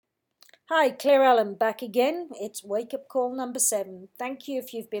Hi, Claire Allen back again. It's wake up call number 7. Thank you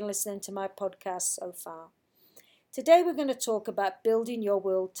if you've been listening to my podcast so far. Today we're going to talk about building your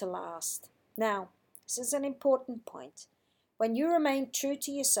world to last. Now, this is an important point. When you remain true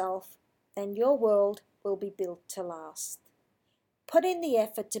to yourself, then your world will be built to last. Put in the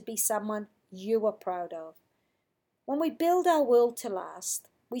effort to be someone you are proud of. When we build our world to last,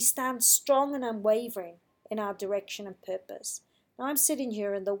 we stand strong and unwavering in our direction and purpose. Now I'm sitting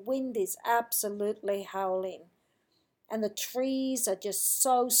here and the wind is absolutely howling. And the trees are just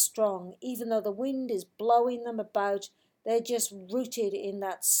so strong. Even though the wind is blowing them about, they're just rooted in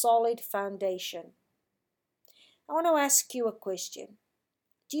that solid foundation. I want to ask you a question.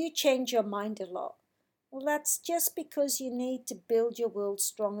 Do you change your mind a lot? Well, that's just because you need to build your world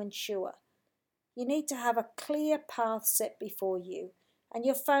strong and sure. You need to have a clear path set before you, and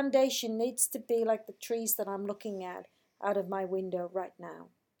your foundation needs to be like the trees that I'm looking at out of my window right now.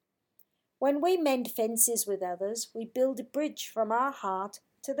 When we mend fences with others, we build a bridge from our heart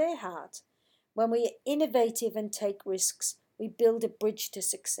to their heart. When we are innovative and take risks, we build a bridge to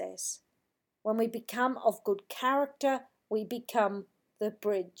success. When we become of good character, we become the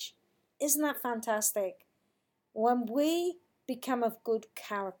bridge. Isn't that fantastic? When we become of good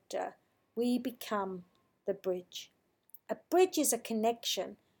character, we become the bridge. A bridge is a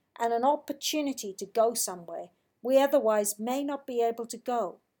connection and an opportunity to go somewhere we otherwise may not be able to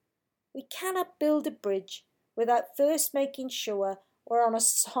go. We cannot build a bridge without first making sure we're on a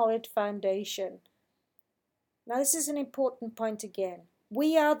solid foundation. Now, this is an important point again.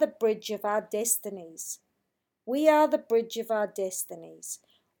 We are the bridge of our destinies. We are the bridge of our destinies.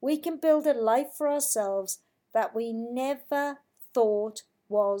 We can build a life for ourselves that we never thought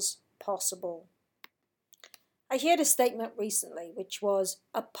was possible. I heard a statement recently which was,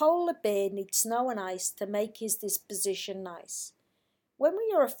 a polar bear needs snow and ice to make his disposition nice. When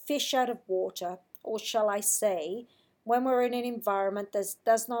we are a fish out of water, or shall I say, when we're in an environment that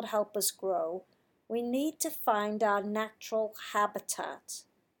does not help us grow, we need to find our natural habitat.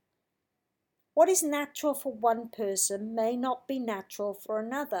 What is natural for one person may not be natural for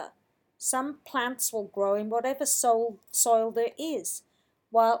another. Some plants will grow in whatever soil there is,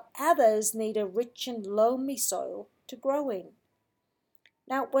 while others need a rich and loamy soil to grow in.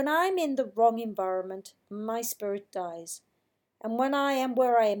 Now, when I'm in the wrong environment, my spirit dies. And when I am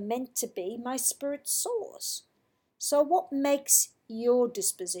where I am meant to be, my spirit soars. So what makes your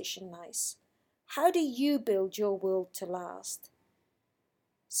disposition nice? How do you build your world to last?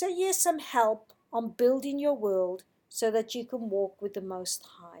 So here's some help on building your world so that you can walk with the Most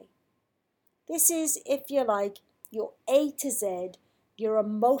High. This is, if you like, your A to Z, your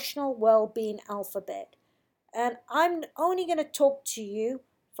emotional well-being alphabet. And I'm only going to talk to you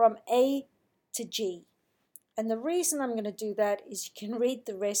from A to G. And the reason I'm going to do that is you can read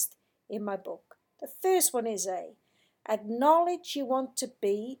the rest in my book. The first one is A. Acknowledge you want to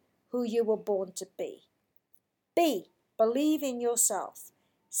be who you were born to be. B. Believe in yourself.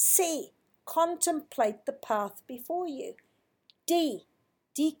 C. Contemplate the path before you. D.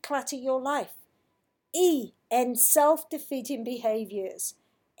 Declutter your life. E. End self-defeating behaviors.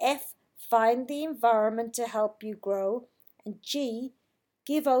 F. Find the environment to help you grow. And G.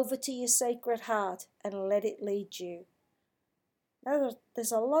 Give over to your sacred heart and let it lead you. Now,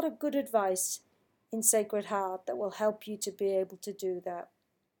 there's a lot of good advice in Sacred Heart that will help you to be able to do that.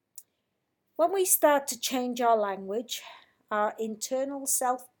 When we start to change our language, our internal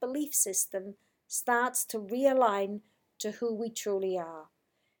self-belief system starts to realign to who we truly are.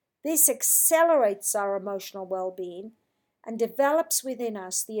 This accelerates our emotional well-being and develops within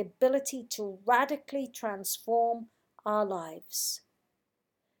us the ability to radically transform our lives.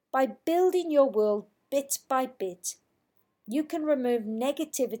 By building your world bit by bit, you can remove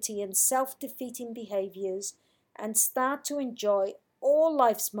negativity and self-defeating behaviors and start to enjoy all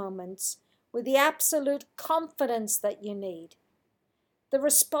life's moments with the absolute confidence that you need. The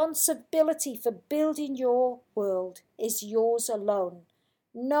responsibility for building your world is yours alone.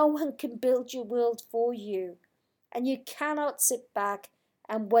 No one can build your world for you, and you cannot sit back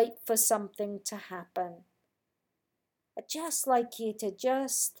and wait for something to happen. I'd just like you to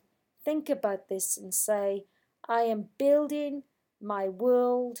just think about this and say, I am building my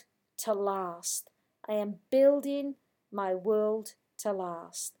world to last. I am building my world to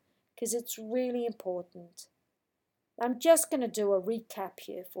last, because it's really important. I'm just going to do a recap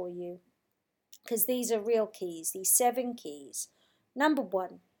here for you, because these are real keys, these 7 keys. Number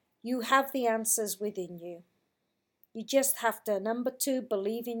 1, you have the answers within you. You just have to, number 2,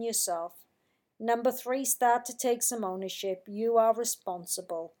 believe in yourself. Number 3, start to take some ownership. You are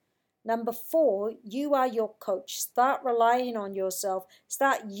responsible. Number 4, you are your coach. Start relying on yourself.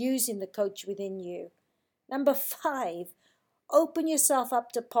 Start using the coach within you. Number 5, open yourself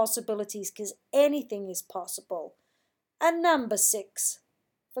up to possibilities because anything is possible. And number 6,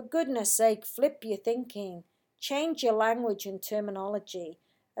 for goodness sake, flip your thinking. Change your language and terminology.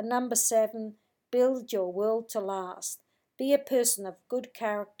 And number 7, build your world to last. Be a person of good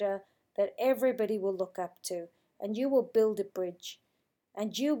character that everybody will look up to, and you will build a bridge,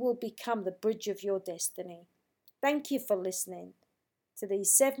 and you will become the bridge of your destiny. Thank you for listening to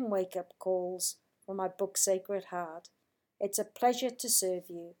these 7 wake-up calls from my book, Sacred Heart. It's a pleasure to serve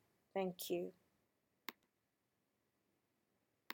you. Thank you.